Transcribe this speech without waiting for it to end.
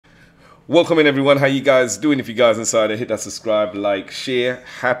Welcome in everyone, how you guys doing? If you guys inside there, hit that subscribe, like, share.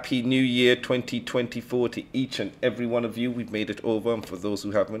 Happy New Year 2024 to each and every one of you. We've made it over, and for those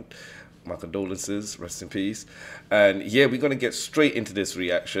who haven't, my condolences, rest in peace. And yeah, we're going to get straight into this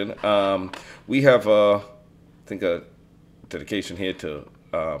reaction. We have, I think, a dedication here to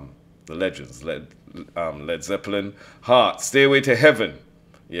the legends, Led Zeppelin, Heart, Stairway to Heaven,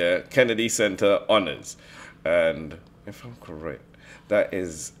 yeah, Kennedy Center Honors. And if I'm correct, that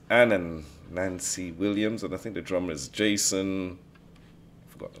is Ann and Nancy Williams, and I think the drummer is Jason,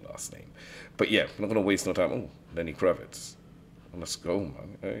 I forgot the last name. But yeah, I'm not going to waste no time. Oh, Lenny Kravitz. Let's go,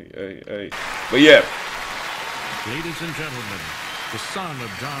 man. Hey. But yeah. Ladies and gentlemen, the son of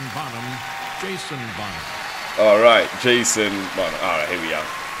John Bonham, Jason Bonham. All right, Jason Bonham. All right, here we are.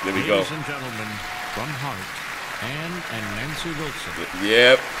 There we go. Ladies and gentlemen, from Heart, Ann and Nancy Wilson.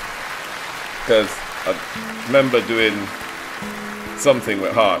 Yep. Because I remember doing something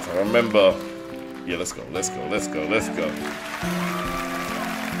with Heart. I remember. Yeah, let's go.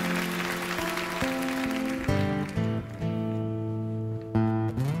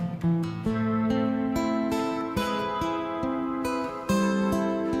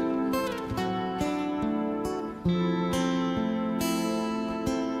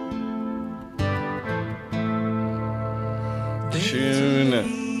 Tune.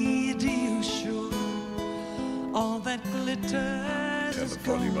 Turn the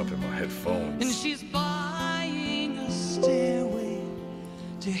volume up in my headphones. And she's buying a stairway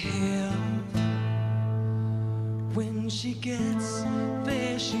to heaven. When she gets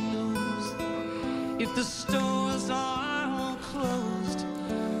there, she knows if the stores are all closed,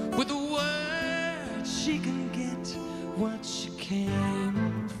 with a word she can get what she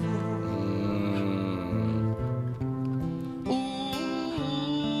came for.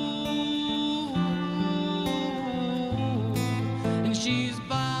 She's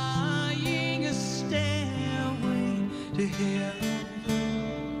buying a stairway to heaven.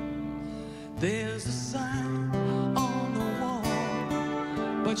 There's a sign on the wall,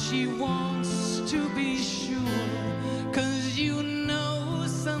 but she wants to be sure, 'cause you know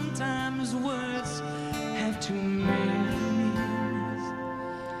sometimes words have two meanings.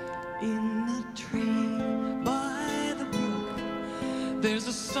 In the tree by the brook, there's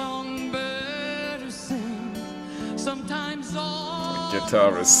a songbird who sings. Sometimes all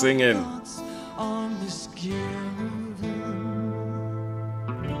guitarist singing.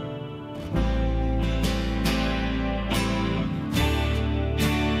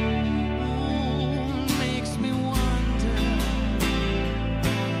 Makes me wonder.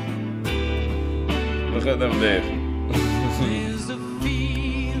 Look at them there. There's a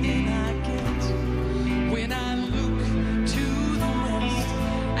feeling I get when I look to the west,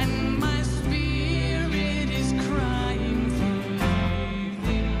 and my spirit is crying for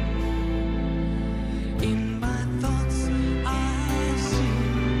leaving. In my thoughts I see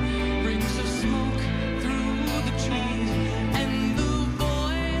rings of smoke through the trees, and the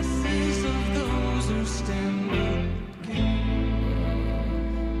voices of those who stand looking.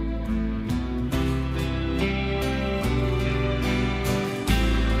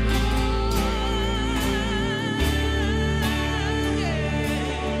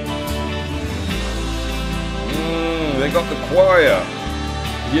 They got the choir.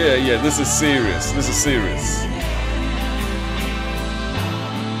 Yeah, this is serious.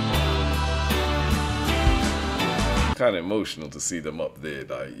 Kind of emotional to see them up there,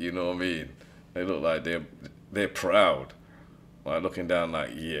 like, you know what I mean? They look like they're proud. Like looking down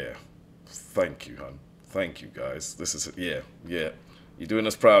like, yeah, thank you, hon. Thank you, guys. This is, yeah. You're doing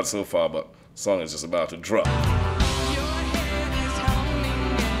us proud so far, but song is just about to drop.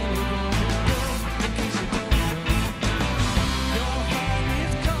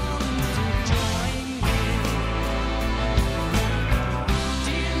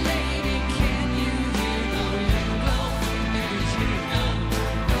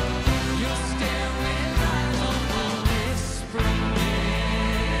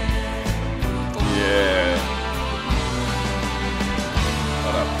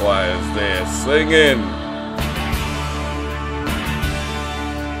 Choir's there singing.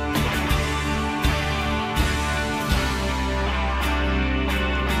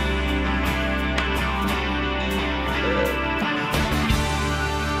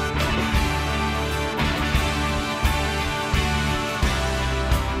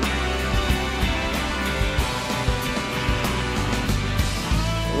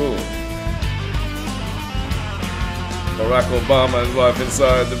 Barack Obama and his wife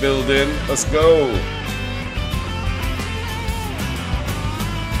inside the building. Let's go.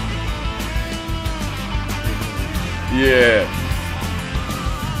 Yeah.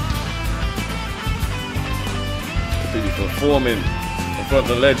 performing in front of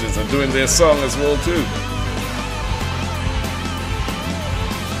the legends and doing their song as well too.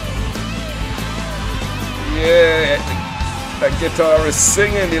 Yeah, that guitar is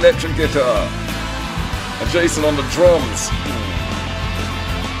singing, the electric guitar. And Jason on the drums.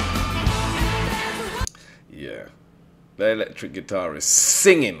 Yeah, the electric guitar is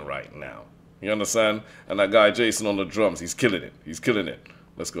singing right now. You understand? And that guy Jason on the drums, he's killing it. He's killing it.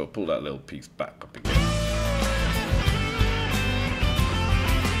 Let's go pull that little piece back up again.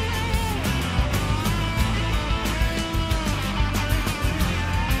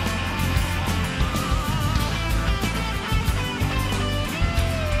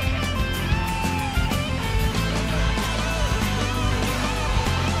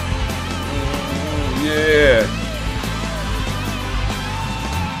 Yeah.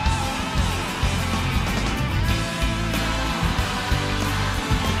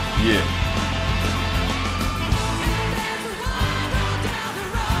 Yeah.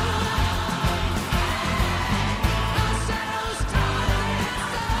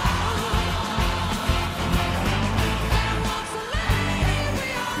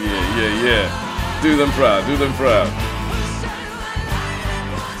 Yeah. Do them proud. Do them proud.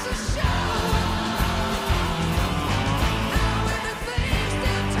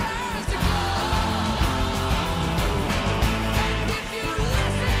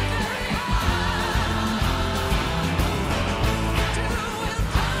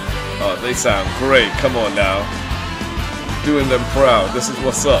 Oh, they sound great. Come on now. Doing them proud. This is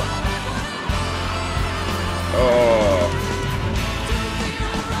what's up. Oh.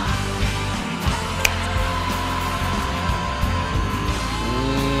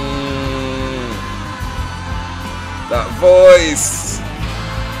 That voice.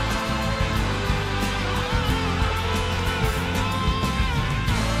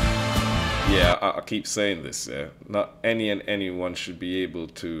 Yeah, I keep saying this. Yeah, not any and anyone should be able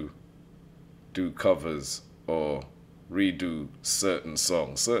to do covers or redo certain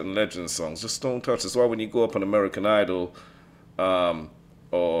songs, certain legend songs. Just don't touch. That's why when you go up on American Idol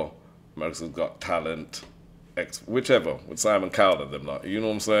or America's Got Talent, whichever, with Simon Cowell and them lot, you know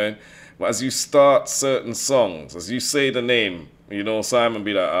what I'm saying? But as you start certain songs, as you say the name, you know, Simon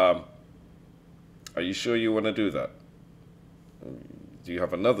be like, are you sure you want to do that? Do you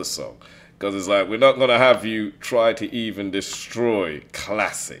have another song? Because it's like, we're not going to have you try to even destroy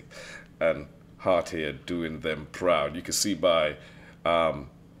classic. And Heart here doing them proud. You can see by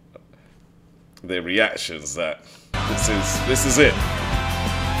their reactions that this is it.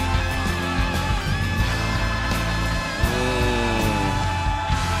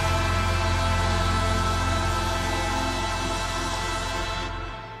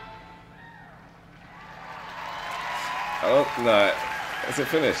 Oh no, is it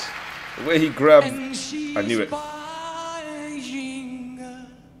finished? The way he grabbed, I knew it.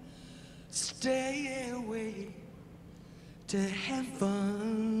 Stairway to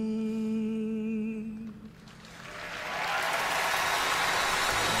heaven.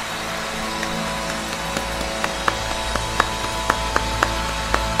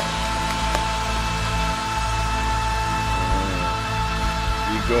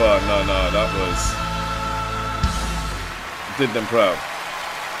 You go out, no, that was did them proud.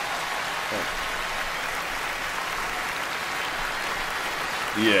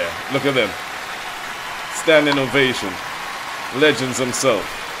 Yeah, look at them. Standing ovation. Legends themselves.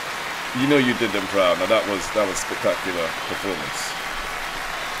 You know you did them proud. Now that was spectacular performance.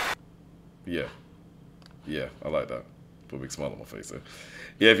 Yeah, I like that. Put a big smile on my face there.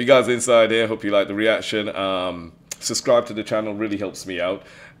 Yeah, if you guys are inside here, hope you like the reaction. Subscribe to the channel, really helps me out.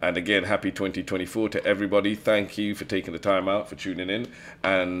 And again, happy 2024 to everybody. Thank you for taking the time out, for tuning in.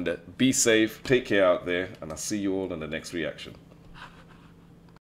 And be safe, take care out there, and I'll see you all in the next reaction.